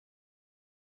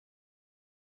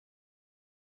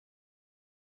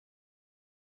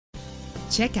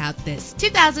Check out this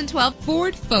 2012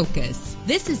 Ford Focus.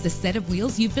 This is the set of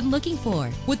wheels you've been looking for,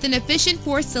 with an efficient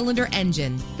 4-cylinder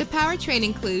engine. The powertrain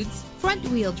includes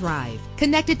front-wheel drive,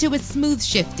 connected to a smooth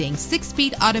shifting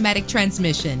 6-speed automatic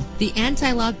transmission. The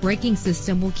anti-lock braking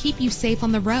system will keep you safe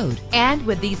on the road. And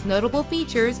with these notable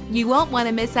features, you won't want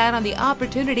to miss out on the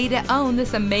opportunity to own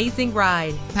this amazing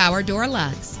ride. Power door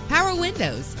locks, power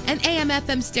windows, an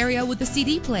AM/FM stereo with a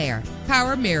CD player,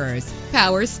 power mirrors,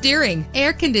 power steering,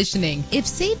 air conditioning. If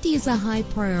safety is a high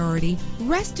priority,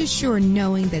 rest assured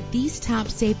knowing that these top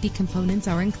safety components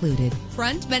are included: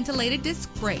 front ventilated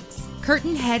disc brakes,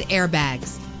 curtain head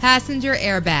airbags, passenger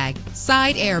airbag,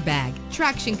 side airbag,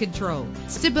 traction control,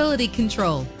 stability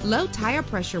control, low tire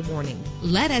pressure warning.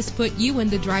 Let us put you in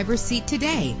the driver's seat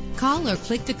today. Call or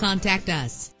click to contact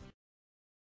us.